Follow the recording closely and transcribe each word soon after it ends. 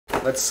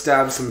Let's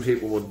stab some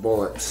people with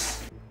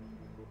bullets.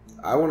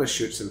 I want to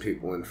shoot some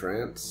people in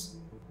France.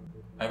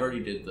 I've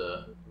already did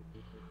the...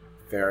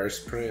 Ferris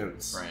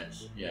Prance.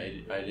 France. Yeah,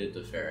 I did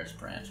the Ferris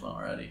Prance one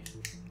already.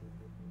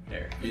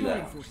 There, do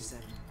that.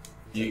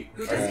 You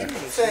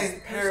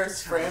saying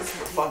Paris, France,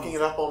 for fucking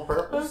it up on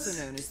purpose?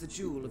 Also known as the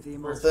Jewel of the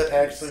Or is that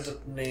actually the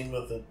name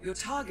of it? Your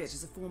target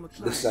is a former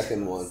client. The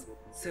second one.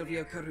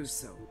 Silvio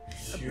Caruso. A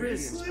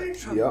Seriously?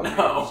 brilliant but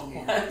troubling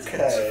engineer.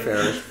 Okay.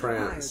 Ferris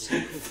France.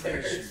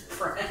 Ferris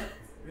France.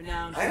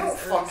 Renowned I don't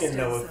for his fucking early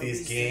know stem with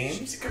these cell games.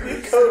 research. It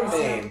could be a code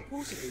name.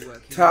 Reportedly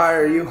working Ty,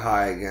 are you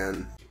high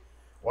again?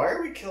 Why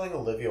are we killing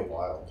Olivia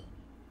Wilde?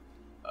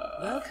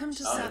 Welcome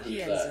to I don't know who's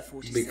Sapienza that.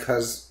 47.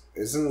 Because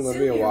isn't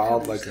Olivia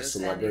Wilde like a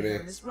celebrity?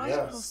 Right Yes.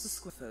 across the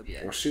square.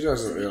 Well, she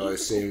doesn't really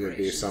seem to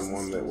be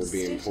someone that would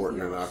be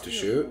important enough to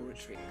shoot.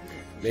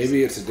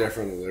 Maybe it's a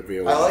different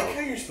Olivia I Wilde. like how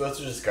you're supposed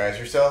to disguise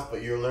yourself,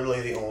 but you're literally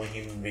the only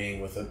human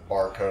being with a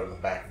barcode on the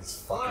back of his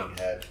fucking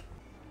head.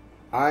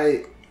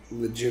 I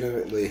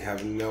legitimately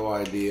have no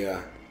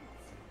idea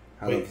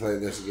how to play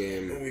this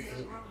game. We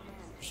can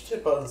just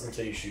hit buttons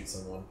until you shoot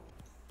someone.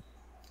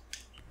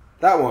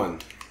 That one.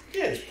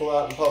 Yeah, just pull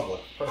out in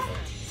public. Perfect.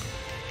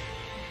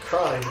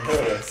 Crime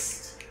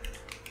noticed.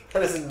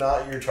 That is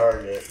not your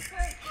target.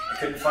 I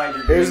couldn't find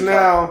your Here's green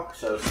now. card,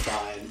 so it's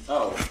fine.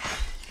 Oh.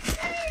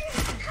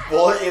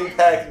 Bullet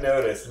impact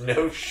notice.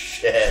 No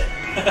shit.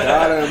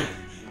 Got him.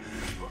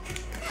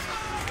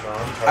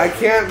 I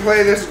can't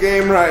play this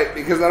game right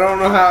because I don't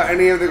know how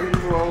any of the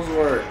controls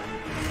work.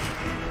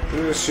 I'm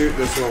gonna shoot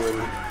this woman.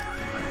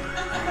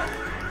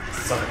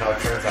 Somehow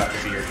turns out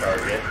to be your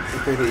target.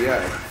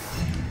 Yeah.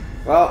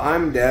 Well,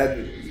 I'm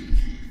dead.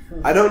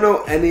 I don't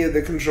know any of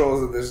the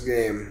controls of this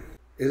game.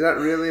 Is that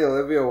really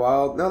Olivia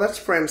Wilde? No, that's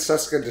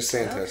Francesca Welcome to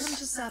DeSantis.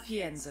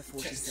 Sapienza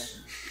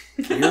 47.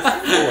 You're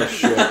full of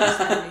shit. His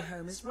family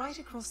home is right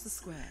across the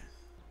square.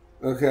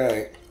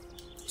 Okay.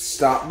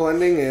 Stop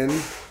blending in.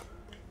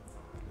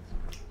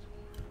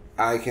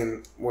 I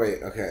can...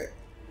 Wait, okay.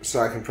 So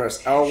I can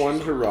press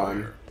L1 to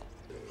run.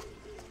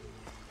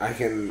 I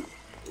can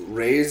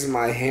raise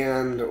my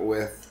hand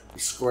with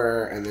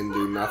square and then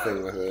do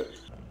nothing with it.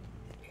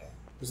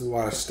 There's a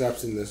lot of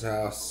steps in this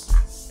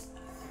house.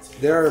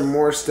 There are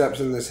more steps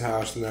in this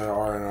house than there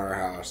are in our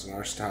house, and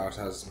our house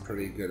has a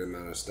pretty good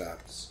amount of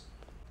steps.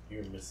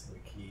 You're missing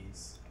the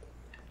keys.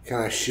 Can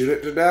I shoot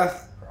it to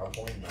death?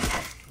 Probably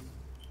not.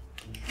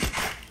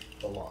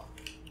 The lock.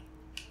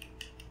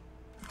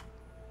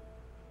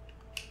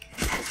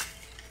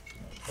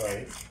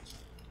 Right.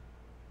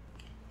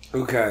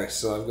 Okay,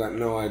 so I've got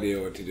no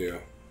idea what to do.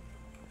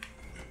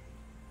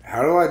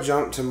 How do I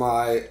jump to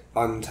my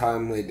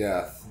untimely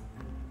death?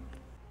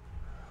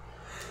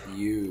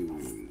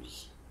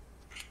 Use.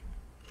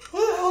 What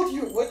the hell do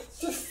you... What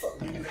the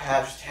fuck? You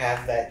have to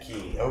have that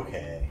key.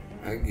 Okay.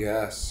 I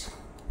guess.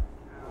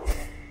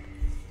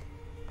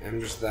 I'm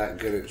just that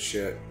good at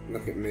shit.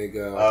 Look at me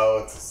go.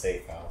 Oh, it's a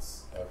safe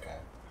house. Okay.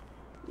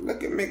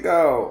 Look at me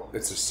go.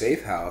 It's a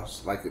safe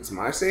house. Like it's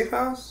my safe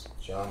house?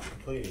 John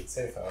completed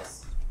safe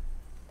house.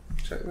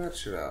 Check that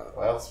shit out.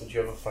 Why else would you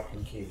have a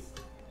fucking key?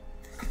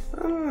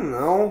 I don't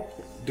know.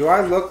 Do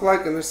I look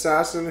like an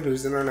assassin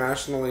who's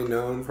internationally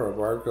known for a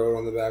barcode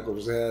on the back of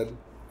his head?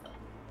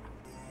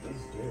 Please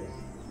do.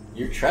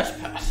 You're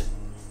trespassing.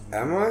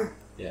 Am I?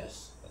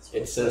 Yes. That's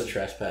It says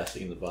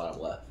trespassing in the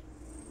bottom left.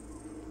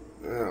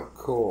 Oh,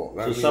 cool.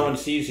 That So if means- someone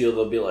sees you,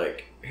 they'll be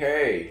like,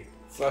 hey,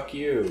 fuck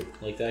you.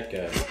 Like that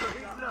guy.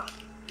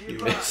 You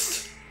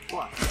missed.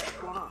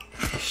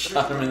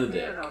 Shot him in the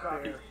dick.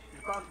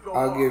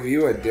 I'll give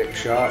you a dick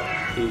shot.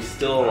 He's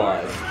still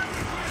alive.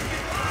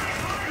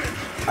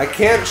 I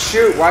can't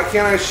shoot. Why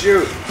can't I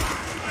shoot?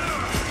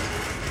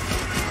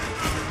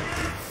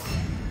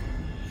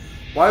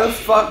 Why the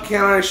fuck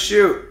can't I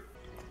shoot?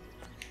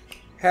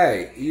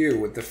 Hey, you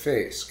with the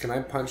face. Can I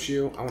punch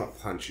you? I want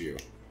to punch you.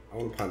 I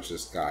want to punch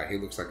this guy. He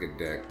looks like a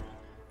dick.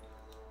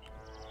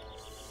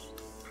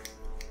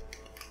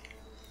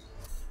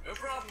 No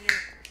problem here.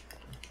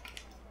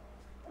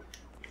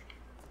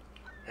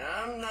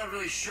 I'm not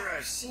really sure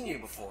I've seen you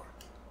before.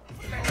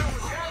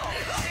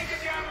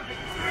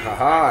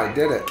 Haha, I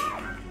did it.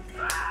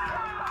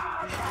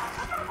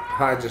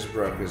 I just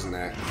broke his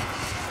neck.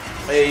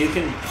 Hey, you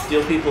can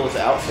steal people's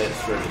outfits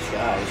for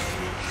disguise.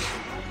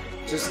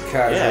 Just Yeah, if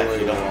casually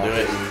you don't do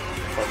it in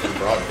fucking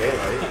broad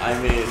daylight. I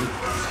mean,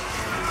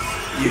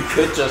 you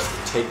could just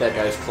take that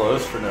guy's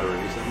clothes for no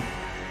reason.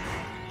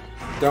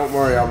 Don't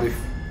worry, I'll be...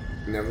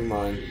 Never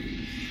mind.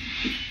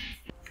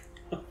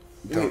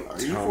 Wait,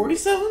 are you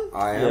 47?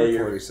 I Yeah, am you're-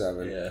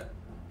 47. Yeah.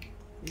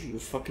 You a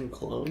fucking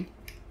clone?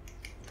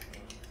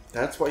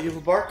 That's why you have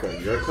a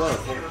barcode. You're a clone.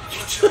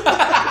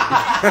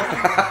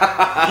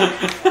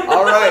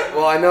 Alright,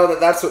 well I know that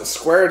that's what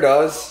Square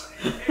does.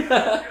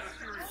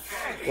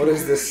 What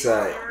does this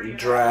say?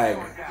 Drag.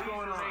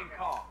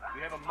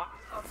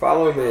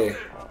 Follow me.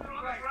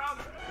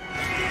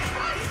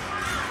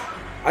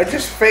 I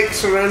just fake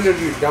surrendered,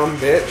 you dumb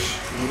bitch.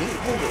 You didn't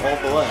hold it all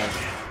the way.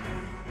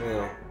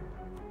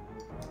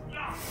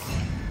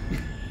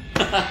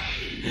 Yeah.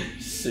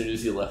 soon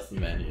as you left the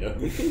menu.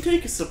 You can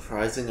take a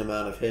surprising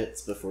amount of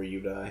hits before you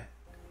die.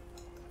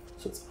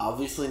 So it's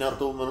obviously not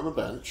the woman on the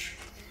bench.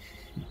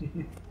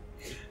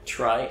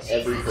 Try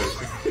every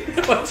person.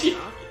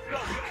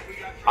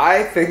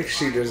 I think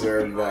she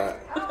deserved that.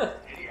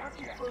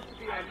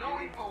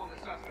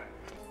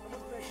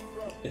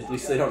 At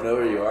least they don't know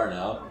where you are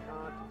now.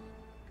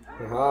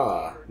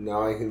 Aha,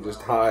 now I can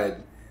just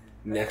hide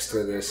next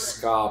to this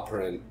ska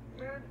print.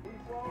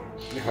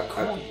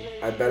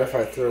 I bet if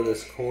I throw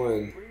this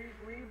coin...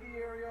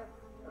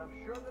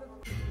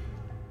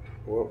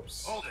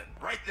 Whoops. Hold it,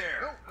 right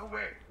there. No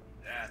way.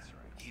 That's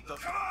right. Keep the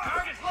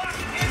target's locked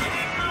in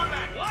hand-to-hand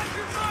combat. Watch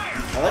your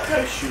fire. I like how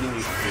he's shooting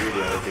you through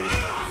the other dude.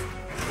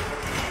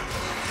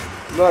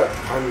 Look,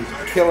 I'm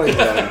killing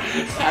them.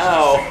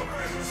 Ow!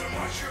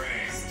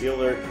 Steal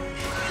their...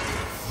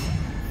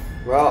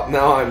 Well,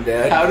 now I'm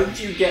dead. How did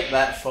you get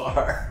that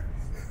far?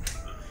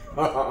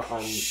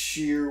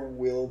 sheer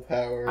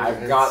willpower.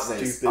 I've got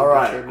this.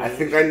 Alright, I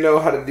think I know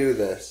how to do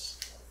this.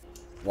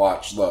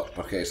 Watch, look.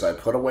 Okay, so I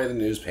put away the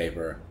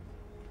newspaper.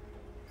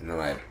 And then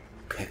I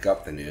pick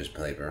up the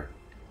newspaper.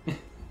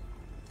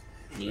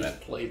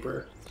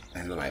 Newspaper?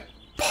 And then I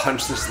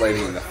punch this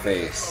lady in the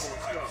face.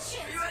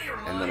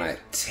 And then I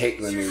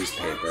take the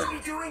newspaper.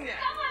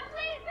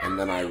 And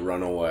then I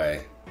run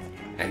away.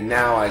 And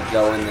now I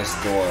go in this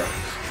door.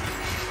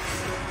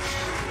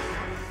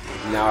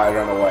 Now I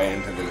run away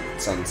into the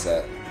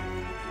sunset.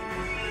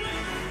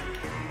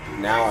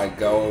 Now I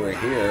go over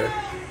here.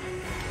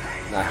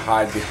 And I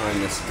hide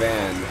behind this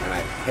van. And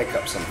I pick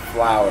up some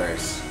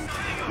flowers.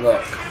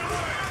 Look.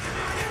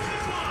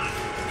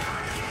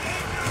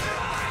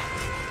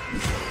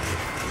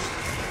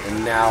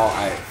 And now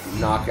I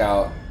knock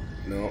out...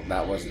 No,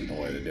 that wasn't the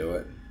way to do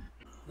it.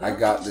 I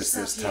got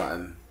this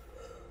time.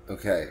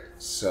 Okay,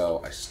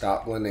 so I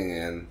stop blending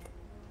in.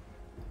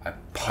 I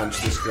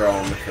punch this girl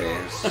in the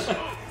face.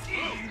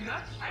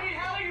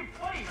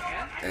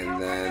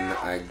 And then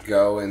I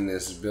go in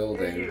this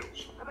building.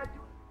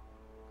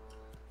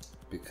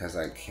 Because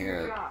I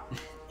can't.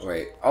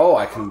 Wait. Oh,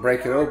 I can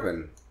break it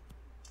open.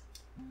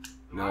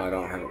 No, I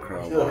don't have a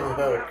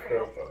crowbar.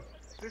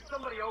 There's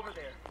somebody over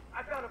there.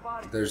 I found a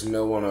body. There's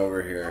no one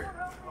over here.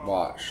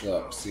 Watch,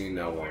 look, see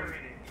no one.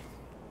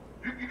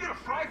 You're gonna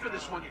fry for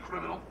this one, you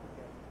criminal.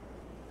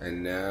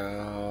 And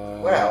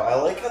now... Wow,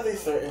 I like how they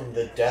threatened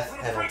the death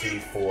penalty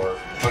for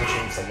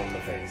punching someone in the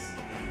face.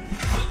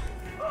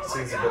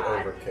 Seems a bit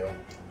overkill.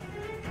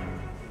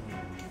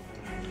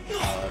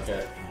 Oh,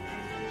 okay.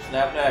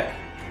 Snap neck.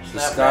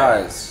 Snap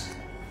Disguise. neck.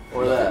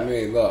 Or Look that. at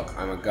me, look,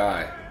 I'm a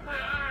guy.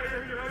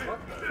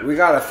 We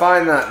gotta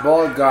find that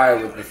bald guy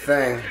with the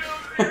thing.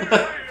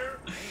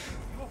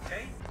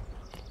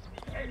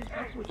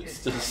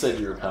 Still said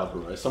you were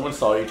compromised. Someone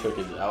saw you took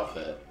his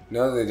outfit.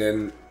 No, they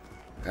didn't.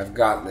 I've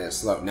got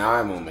this. Look, now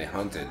I'm only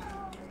hunted.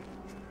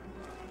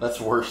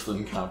 That's worse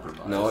than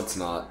compromised. No, it's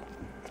not.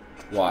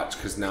 Watch,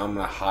 because now I'm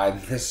gonna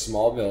hide in this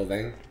small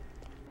building.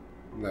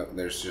 Look,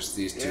 there's just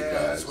these two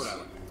guys. That's what I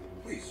like.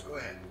 Please, go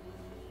ahead.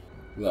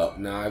 Look,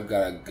 now I've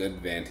got a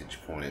good vantage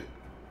point.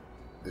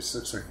 This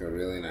looks like a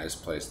really nice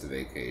place to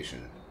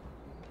vacation.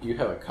 You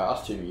have a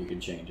costume you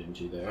can change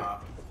into there.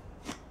 What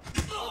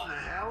the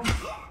hell?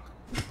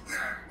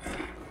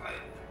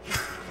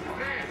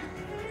 Man,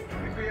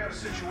 I think we have a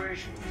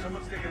situation.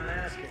 Someone's taking an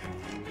ass kick.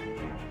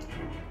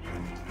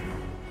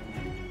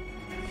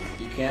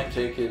 You can't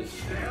take his...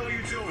 What the hell are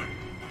you doing?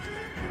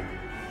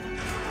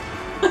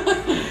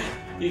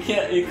 You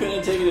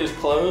couldn't take his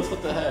clothes?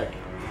 What the heck?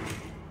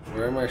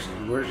 Where am I?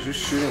 Where's you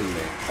shooting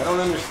me? I don't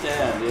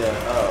understand, yeah.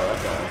 Oh,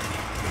 okay.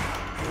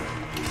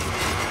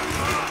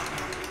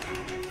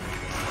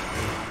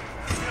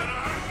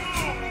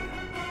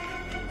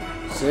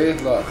 See?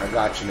 Look, I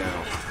got you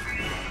now.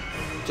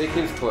 Take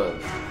his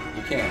clothes.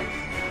 You can't.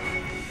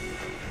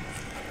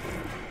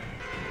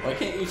 Why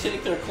can't you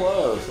take their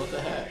clothes? What the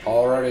heck?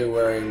 Already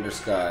wearing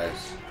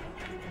disguise.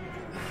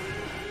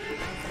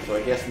 So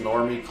I guess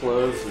normie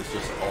clothes is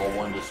just all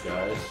one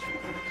disguise.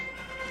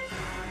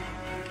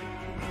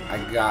 I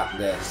got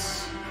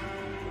this.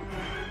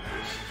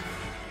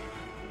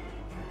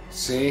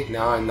 See?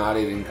 Now I'm not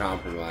even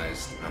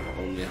compromised. I'm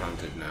only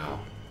hunted now.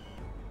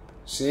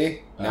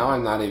 See? Now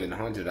I'm not even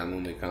hunted. I'm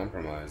only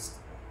compromised.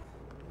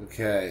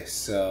 Okay,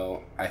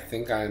 so I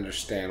think I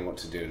understand what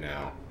to do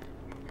now.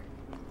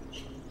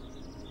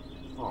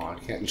 Oh, I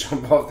can't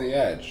jump off the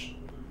edge.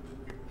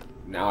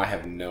 Now I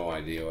have no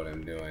idea what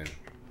I'm doing.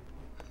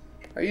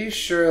 Are you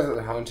sure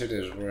that hunted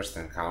is worse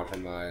than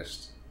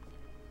compromised?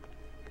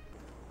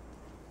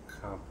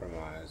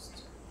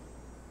 Compromised.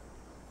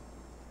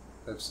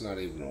 That's not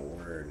even a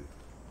word.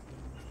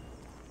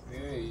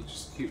 Yeah, you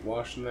just keep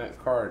washing that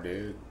car,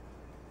 dude.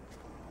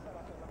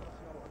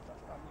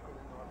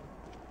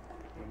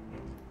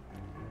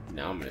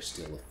 Now I'm gonna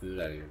steal the food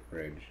out of your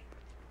fridge.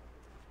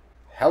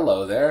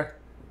 Hello there.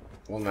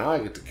 Well, now I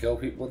get to kill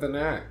people with an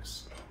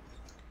axe.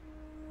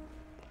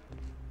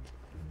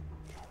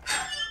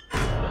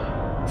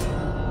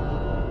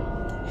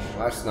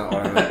 Well, that's not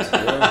what I meant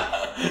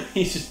to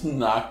He just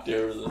knocked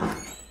over them.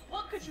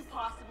 What could you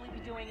possibly be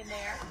doing in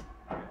there?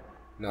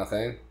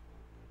 Nothing.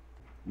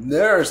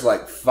 There's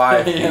like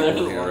 5 Yeah, people there's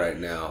a here lot. right I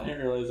now.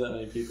 didn't realize that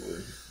many people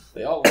were.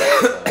 They all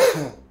left.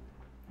 Though.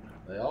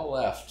 They all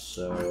left,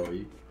 so. Are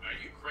you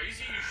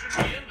crazy? You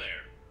shouldn't be in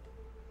there.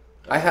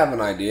 I have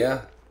an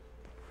idea.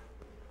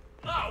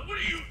 Oh, what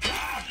are you?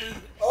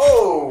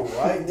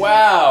 Oh,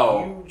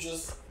 Wow. You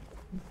just.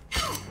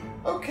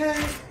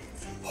 Okay.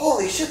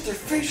 Holy shit, their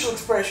facial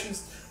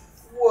expressions.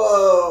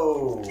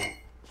 Whoa.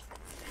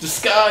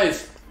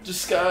 Disguise!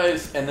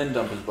 Disguise! And then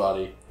dump his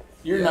body.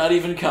 You're not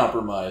even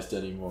compromised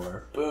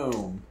anymore.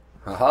 Boom.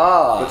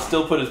 Haha. But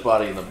still put his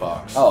body in the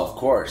box. Oh, of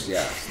course,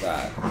 yes,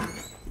 that.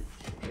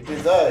 It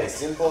is I,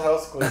 simple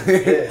house cleaner.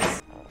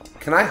 Yes.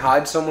 Can I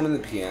hide someone in the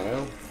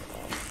piano?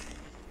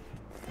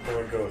 I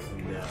would go with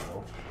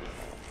no.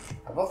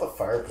 How about the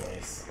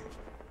fireplace?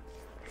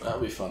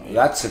 That'd be funny.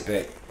 That's a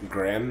bit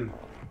grim.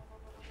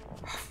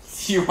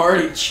 You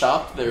already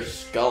chopped their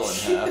skull in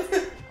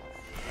half.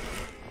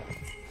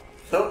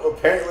 Nope,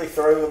 apparently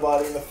throwing the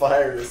body in the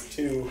fire is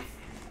too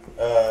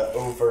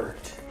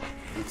overt.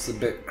 It's a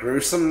bit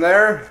gruesome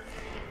there.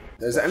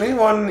 Does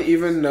anyone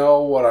even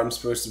know what I'm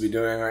supposed to be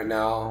doing right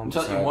now? I'm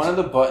telling you, one of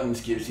the buttons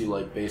gives you,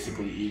 like,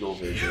 basically eagle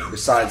vision.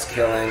 Besides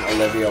killing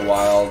Olivia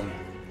Wilde.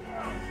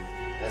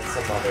 And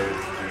some other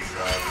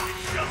douchebag.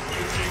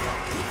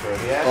 Throw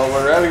the axe.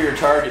 Well, wherever your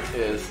target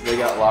is, they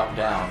got locked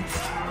down.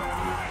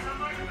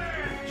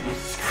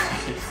 Jesus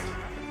Christ.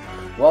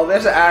 Well,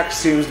 this axe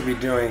seems to be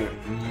doing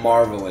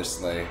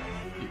marvelously.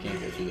 You can't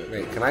go through that.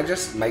 Wait, can I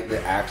just make the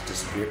axe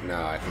disappear?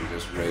 No, I can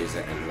just raise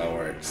it and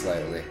lower it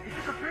slightly.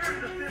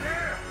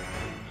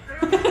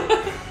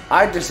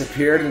 I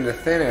disappeared into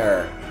thin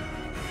air.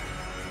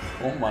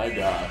 Oh my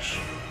gosh.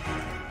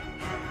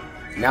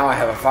 Now I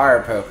have a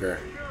fire poker.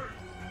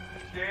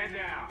 Stand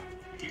down.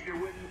 Keep your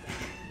witness.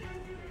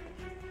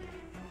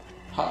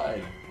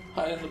 Hide.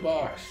 Hide in the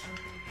box.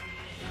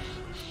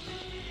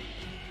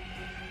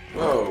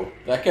 Whoa,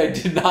 that guy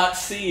did not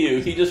see you.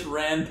 He just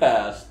ran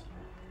past.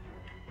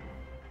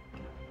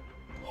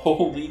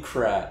 Holy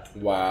crap.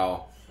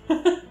 Wow.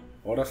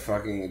 What a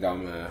fucking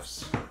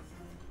dumbass.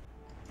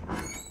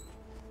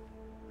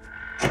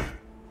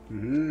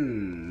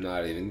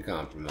 Not even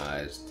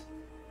compromised.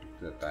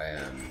 That I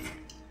am.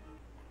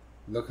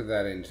 Look at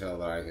that intel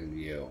that I can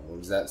view.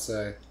 What does that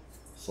say?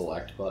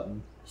 Select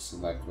button.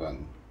 Select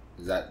button.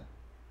 Is that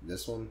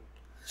this one?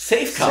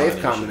 Safe combination.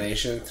 Safe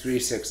combination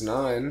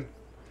 369.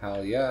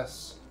 Hell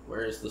yes.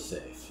 Where is the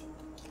safe?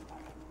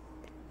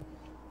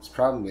 It's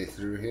probably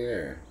through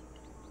here.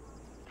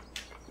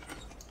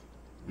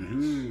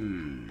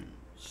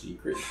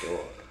 Secret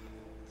door.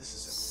 This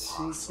is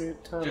impossible.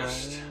 Secret tunnel.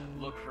 Just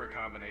look for a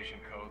combination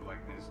code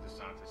like this,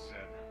 DeSantis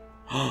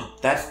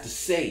said. That's the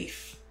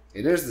safe.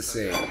 It is the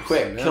safe.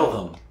 Quick, No. kill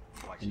them.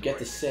 And get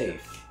the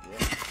safe.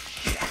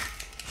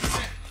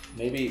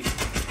 Maybe,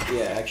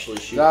 yeah, actually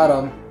shoot Got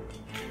them. him.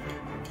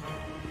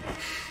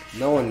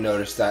 No one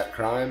noticed that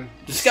crime.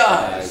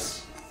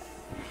 Disguise!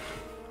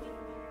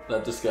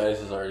 That disguise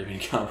has already been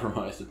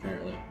compromised,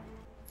 apparently.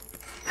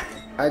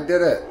 I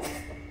did it.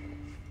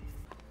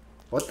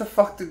 What the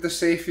fuck did the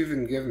safe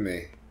even give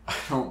me? I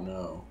don't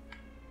know.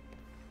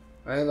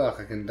 Hey look,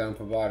 I can dump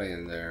a body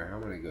in there.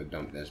 I'm gonna go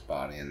dump this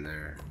body in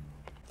there.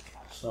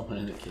 Someone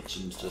in the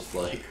kitchen's just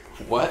like,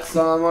 what?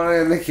 Someone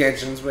in the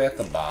kitchen's with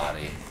the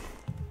body.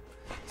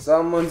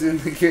 Someone's in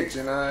the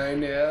kitchen, I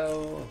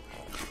know.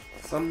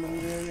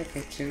 Someone's in the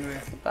kitchen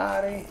with the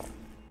body.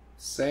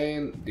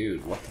 Saying,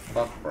 dude, what the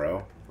fuck,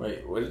 bro?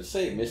 Wait, what did it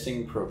say?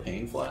 Missing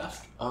propane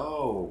flask?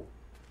 Oh.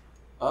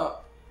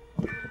 What?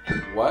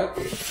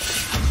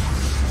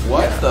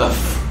 What the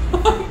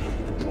fuck?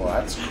 Well,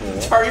 that's cool.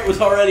 Target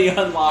was already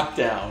on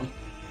lockdown.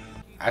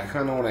 I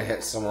kinda wanna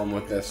hit someone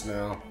with this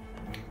now.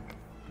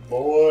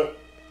 Boy.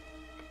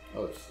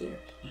 Oh, it's there.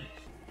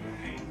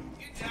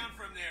 Get down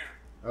from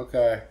there.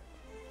 Okay.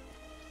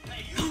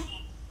 Hey, you.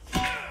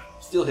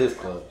 Steal his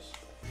clothes.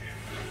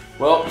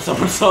 Well,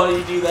 someone saw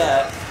you do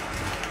that.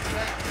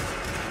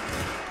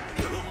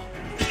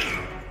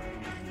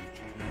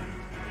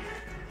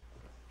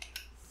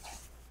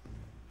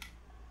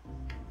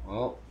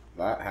 Well,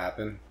 that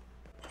happened.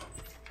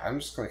 I'm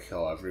just gonna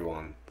kill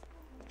everyone.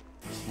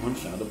 Someone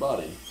found a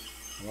body.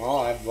 Well,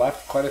 I've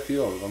left quite a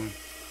few of them.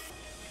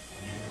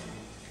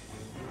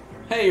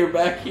 Hey, you're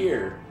back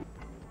here.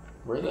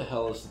 Where the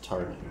hell is the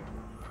target?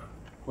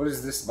 What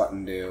does this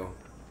button do?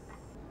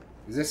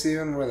 Is this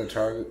even where the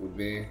target would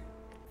be?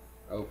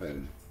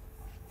 Open.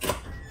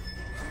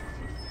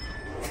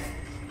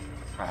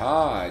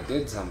 Haha, I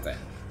did something.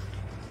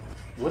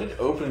 What did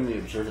opening the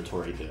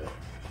observatory do?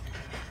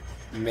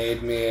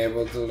 Made me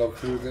able to look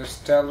through this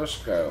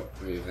telescope,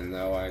 even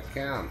though I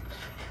can't.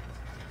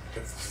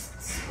 It's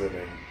just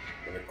spinning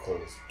in a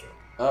closed door.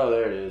 Oh,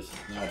 there it is.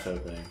 Now it's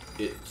opening.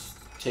 It's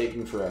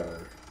taking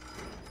forever.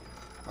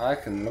 I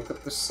can look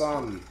at the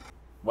sun.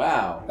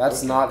 Wow.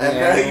 That's not the And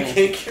now you angle.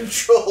 can't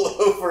control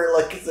over it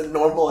like it's a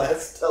normal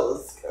ass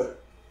telescope.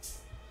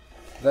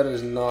 That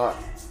is not.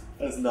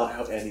 That's not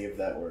how any of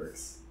that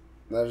works.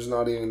 That is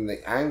not even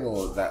the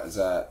angle that was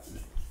at.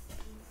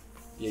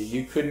 Yeah,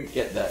 you couldn't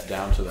get that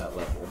down to that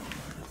level.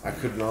 I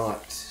could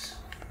not.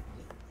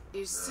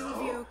 Is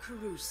Silvio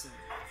Caruso.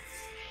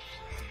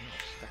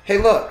 Hey,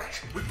 look!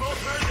 We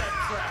both heard that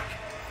crack.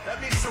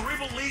 That means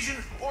cerebral lesion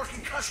or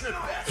concussion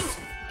at best.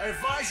 I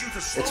advise you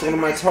to slowly It's one of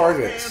my raise both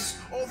targets.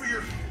 hands over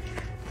your... Was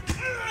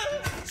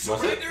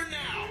it? Surrender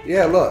now.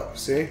 Yeah, look,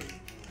 see? Is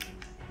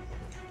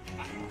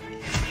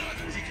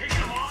he taking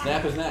him on?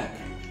 Snap his neck.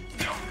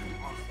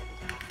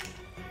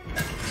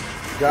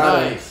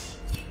 Got him. Nice.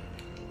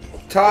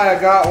 Ty,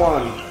 I got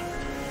one.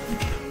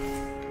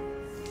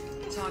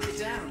 Target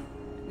down.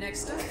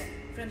 Next up,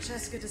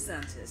 Francesca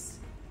DeSantis.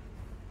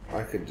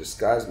 I could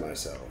disguise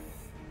myself.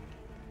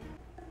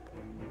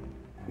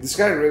 This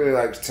guy really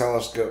likes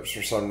telescopes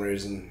for some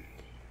reason.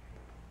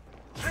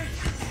 Hey!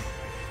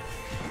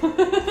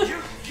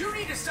 you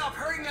need to stop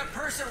hurting that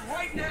person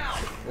right now!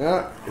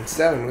 Yeah,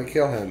 instead I'm gonna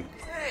kill him.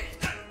 Hey!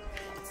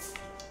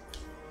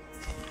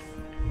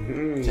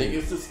 Take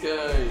his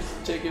disguise.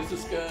 Take his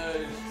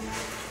disguise.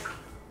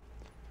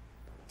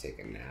 Take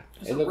a nap.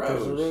 There's Hey, a look,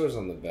 there's a rose. rose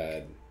on the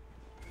bed.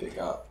 Pick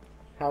up.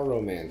 How I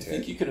romantic.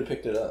 think you could have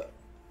picked it up.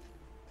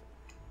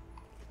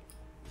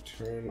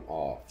 Turn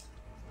off.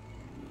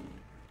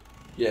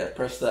 Yeah,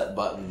 press that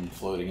button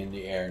floating in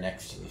the air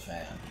next to the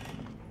fan.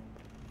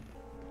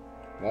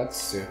 That's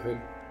stupid.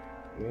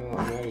 Well,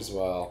 I might as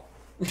well.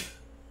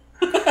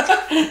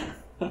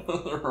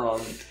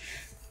 Wrong.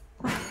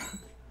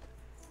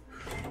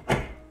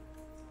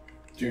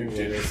 Dude What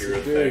didn't does hear a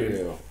it do thing.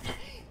 you?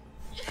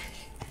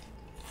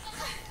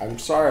 I'm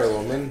sorry,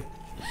 woman.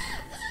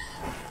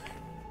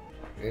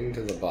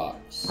 Into the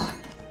box.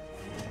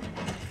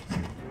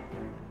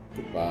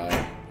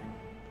 Goodbye.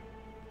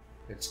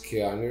 It's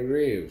Keanu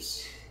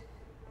Reeves.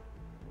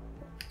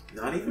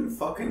 Not even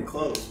fucking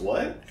close.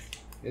 What?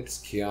 It's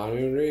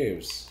Keanu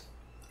Reeves.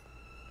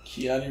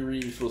 Keanu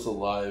Reeves was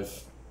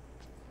alive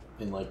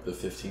in like the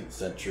 15th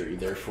century,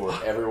 therefore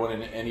everyone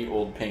in any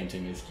old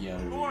painting is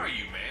Keanu Who are Reeves.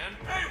 you,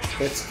 man?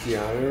 Hey, It's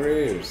Keanu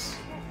Reeves.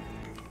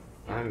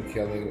 I'm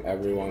killing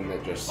everyone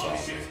that just saw me.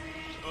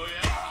 oh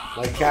yeah?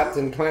 Like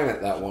Captain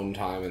Planet that one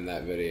time in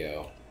that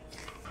video.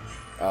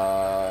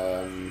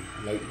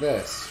 Like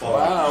this.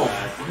 Wow,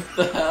 what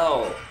the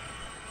hell?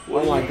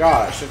 Oh my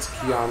gosh, it's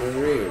Keanu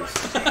Reeves.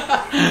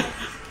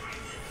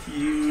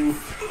 You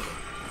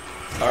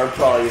are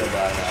probably gonna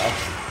die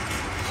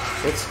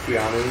now. It's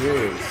Keanu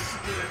Reeves.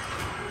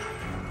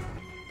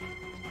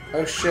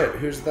 Oh shit,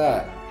 who's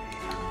that?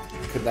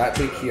 Could that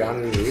be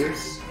Keanu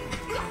Reeves?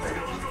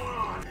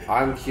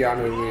 I'm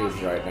Keanu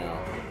Reeves right now.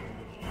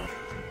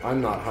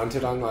 I'm not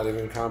hunted, I'm not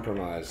even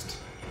compromised.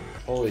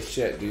 Holy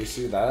shit, do you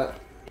see that?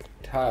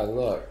 Ty,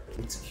 look,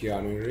 it's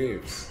Keanu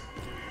Reeves.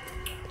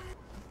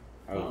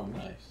 Oh,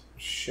 nice.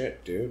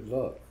 Shit, dude,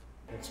 look.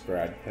 It's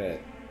Brad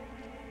Pitt.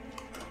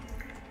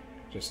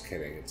 Just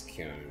kidding, it's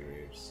Keanu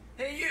Reeves.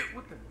 Hey, you!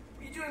 What are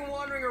you doing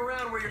wandering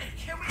around where you're...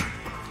 Can we...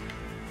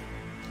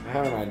 I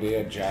have an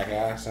idea,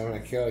 jackass. I'm gonna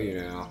kill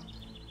you now.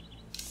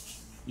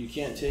 You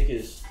can't take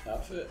his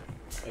outfit?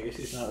 I guess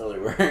he's not really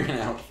wearing an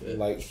outfit.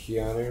 Like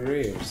Keanu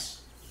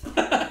Reeves.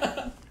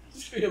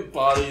 Just be a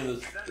body in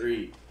the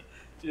street.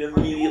 It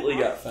immediately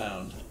got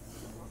found.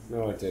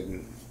 No, it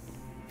didn't.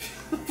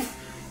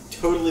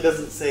 Totally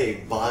doesn't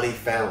say body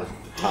found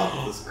at the top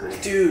of the screen.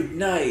 Dude,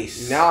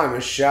 nice. Now I'm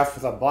a chef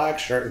with a black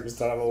shirt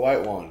instead of a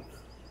white one.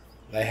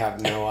 They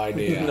have no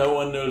idea. No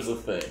one knows a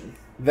thing.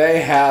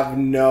 They have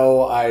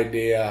no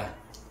idea.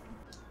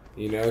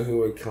 You know who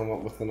would come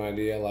up with an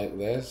idea like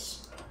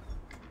this?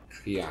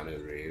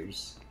 Keanu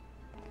Reeves.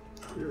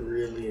 You're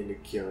really into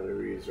Keanu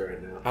Reeves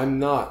right now. I'm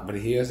not, but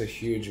he is a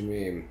huge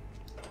meme.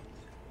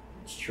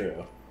 It's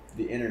true.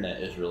 The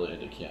internet is really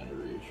into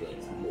Keanu Reeves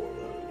right now.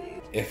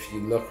 If you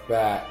look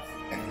back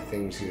at the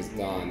things he's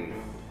done,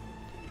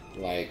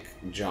 like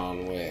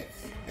John Wick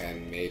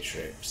and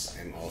Matrix,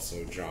 and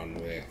also John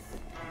Wick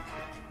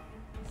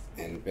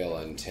and Bill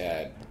and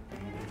Ted,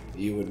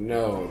 you would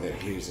know that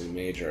he's a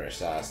major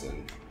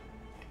assassin.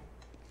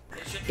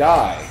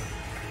 Die!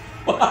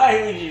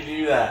 Why would you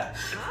do that?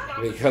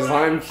 Because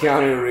I'm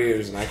Keanu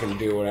Reeves and I can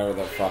do whatever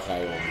the fuck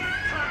I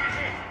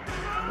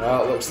want.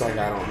 Well, it looks like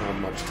I don't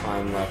have much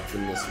time left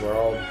in this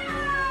world.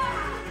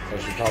 I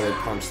should probably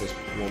punch this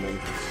woman.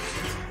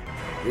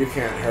 You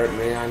can't hurt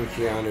me, I'm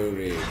Keanu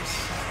Reeves.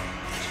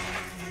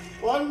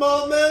 One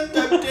moment,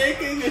 I'm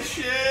taking a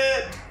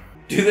shit.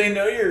 Do they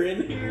know you're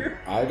in here?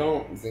 I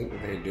don't think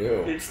they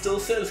do. It still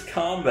says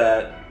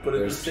combat, but at the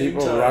There's same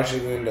people time...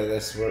 rushing into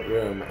this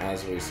room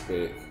as we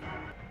speak.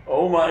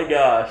 Oh my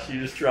gosh, you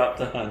just dropped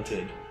the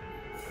hunted.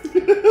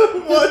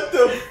 What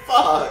the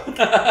fuck?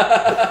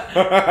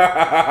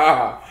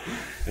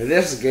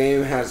 This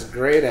game has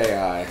great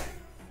AI.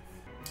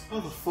 How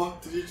the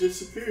fuck did you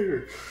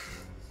disappear?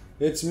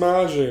 It's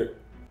magic.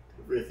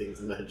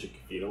 Everything's magic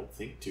if you don't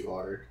think too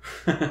hard.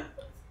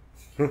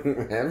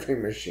 Every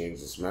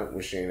machine's a smoke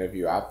machine if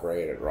you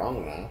operate it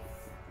wrong enough.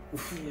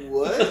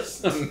 What?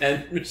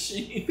 Cement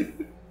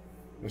machine?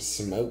 A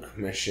smoke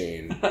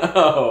machine.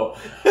 Oh.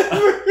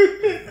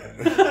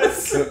 A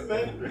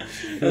cement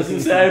machine. I was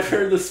gonna say, I've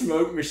heard the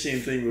smoke machine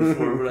thing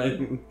before, but I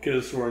could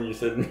have sworn you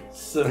said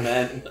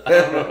cement. I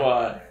don't know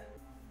why.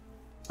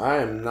 I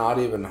am not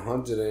even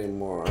hunted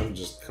anymore. I'm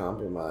just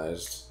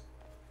compromised.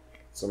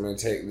 So I'm going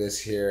to take this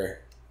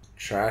here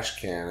trash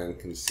can and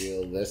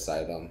conceal this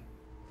item.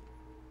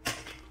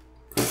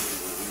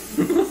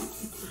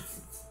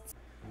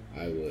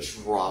 I would.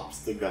 Drops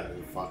the gun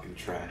in the fucking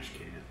trash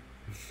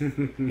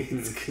can.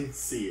 It's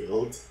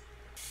concealed.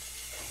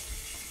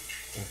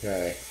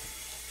 Okay.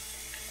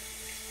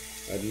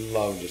 I'd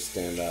love to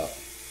stand up.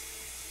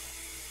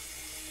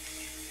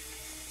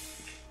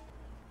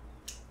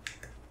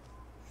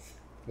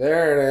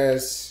 There it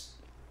is.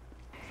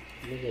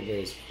 Look at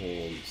those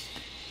cones.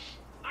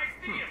 I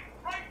see him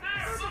right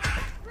there.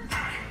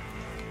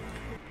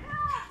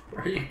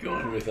 Where are you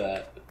going with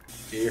that?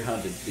 You're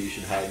hunted, so you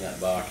should hide in that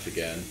box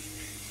again.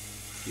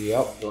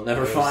 Yep. They'll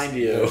never find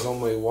you. There's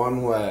only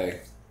one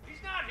way.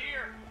 He's not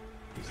here.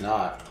 He's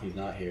not. He's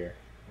not here.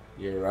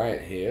 You're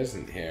right, he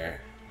isn't here.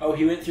 Oh,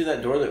 he went through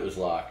that door that was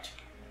locked.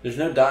 There's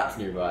no dots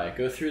nearby.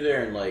 Go through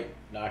there and, like,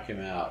 knock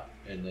him out.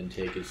 And then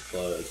take his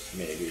clothes,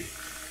 maybe.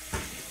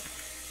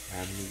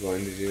 I'm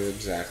going to do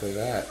exactly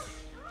that.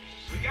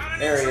 We got an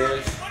There he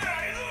intruder. is.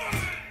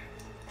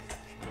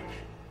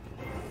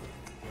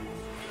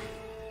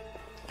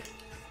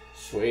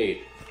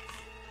 Sweet.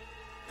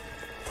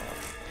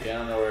 Yeah, I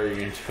don't know where you're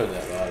going to put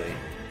that body.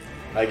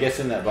 I guess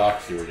in that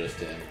box you were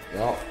just in.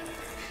 Well,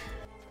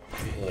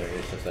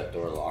 Hilarious, just that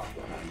door locked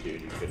behind you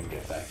and you couldn't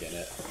get back in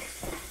it.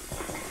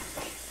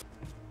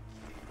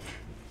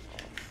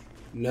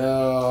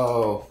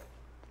 no.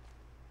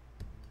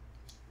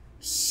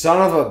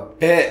 Son of a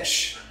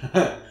bitch.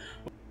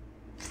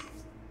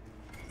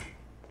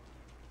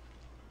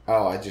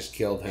 Oh, I just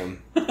killed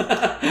him.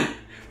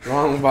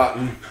 Wrong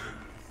button.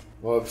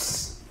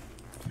 Whoops.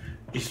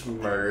 You just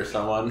murder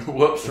someone.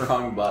 Whoops,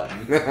 wrong button.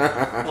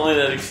 Only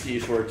that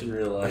excuse worked in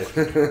real life.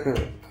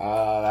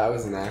 That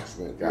was an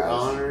accident, Your guys.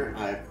 Honor,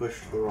 I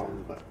pushed the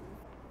wrong button.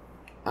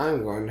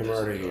 I'm going to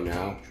murder you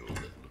now.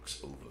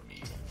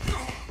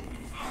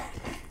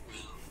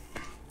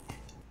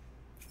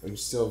 I'm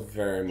still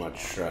very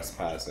much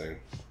trespassing.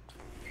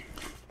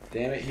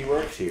 Damn it, he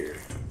works here.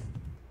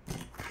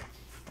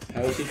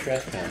 How is he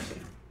trespassing?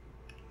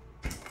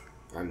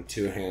 I'm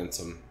too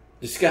handsome.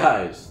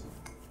 Disguise.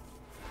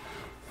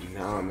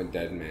 Now I'm a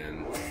dead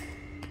man.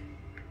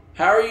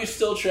 How are you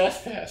still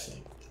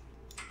trespassing?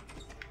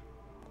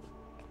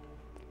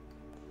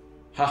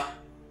 Ha.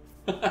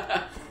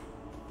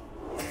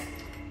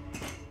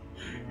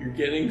 You're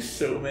getting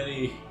so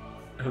many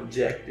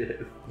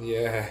objectives.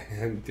 Yeah,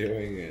 I'm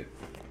doing it.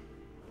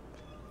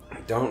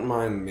 Don't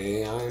mind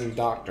me, I'm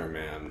Dr.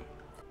 Man.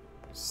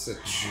 It's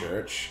a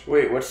church.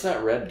 Wait, what's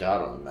that red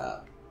dot on the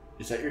map?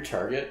 Is that your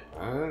target?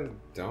 I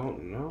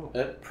don't know.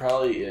 That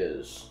probably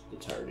is the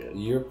target.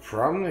 You're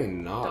probably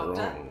not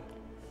Doctor? wrong.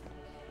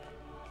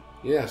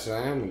 Yes, I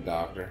am a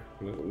doctor.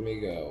 Look at me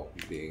go,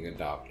 being a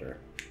doctor.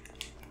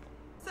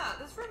 Sir,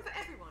 there's room for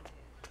everyone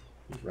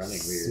here. He's running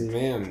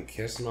weird. Ma'am,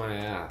 kiss my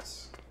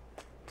ass.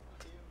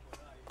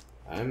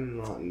 I'm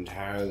not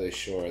entirely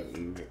sure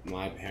that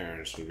my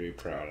parents would be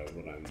proud of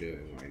what I'm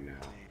doing right now.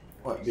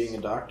 What, being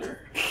a doctor?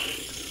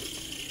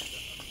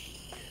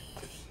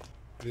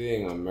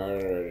 Being a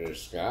murderer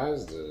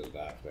disguised as a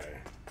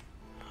doctor.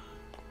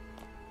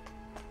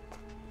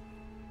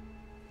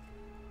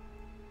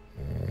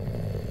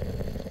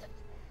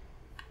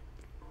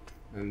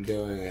 I'm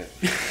doing it.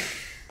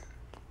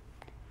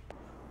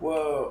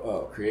 Whoa.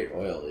 Oh, create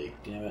oil leak.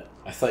 Damn it.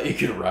 I thought you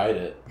could ride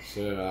it.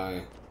 So did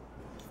I.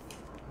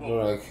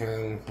 But I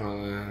can.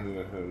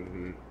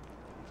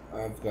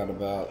 I've got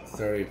about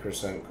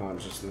 30%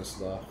 consciousness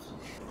left.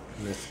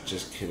 And it's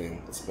just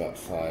kidding. It's about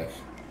 5.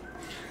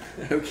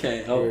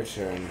 Okay, Your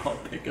turn. I'll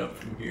pick up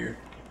from here.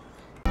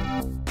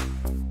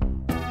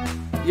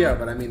 Yeah,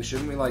 but I mean,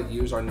 shouldn't we like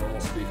use our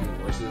normal speaking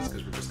voices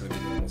because we're just gonna be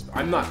normal?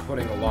 I'm not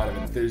putting a lot of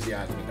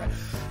enthusiasm in that.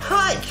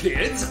 Hi,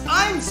 kids!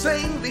 I'm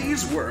saying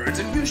these words,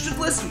 and you should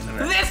listen to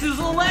them. This is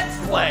a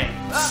Let's Play!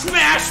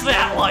 Smash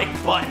that like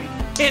button!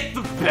 Hit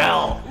the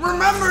bell!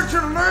 Remember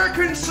to like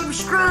and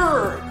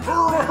subscribe.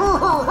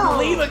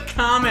 Leave a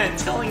comment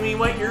telling me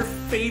what your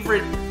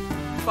favorite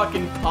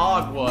fucking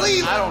pog was.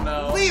 I don't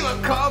know. Leave a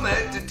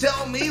comment to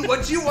tell me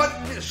what you want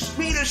me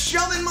to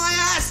shove in my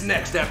ass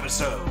next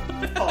episode.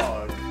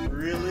 Pog.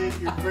 Really?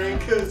 Your brain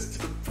goes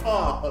to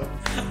Pog.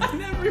 I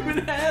never even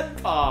had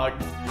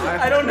pogs.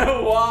 I don't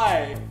know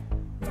why.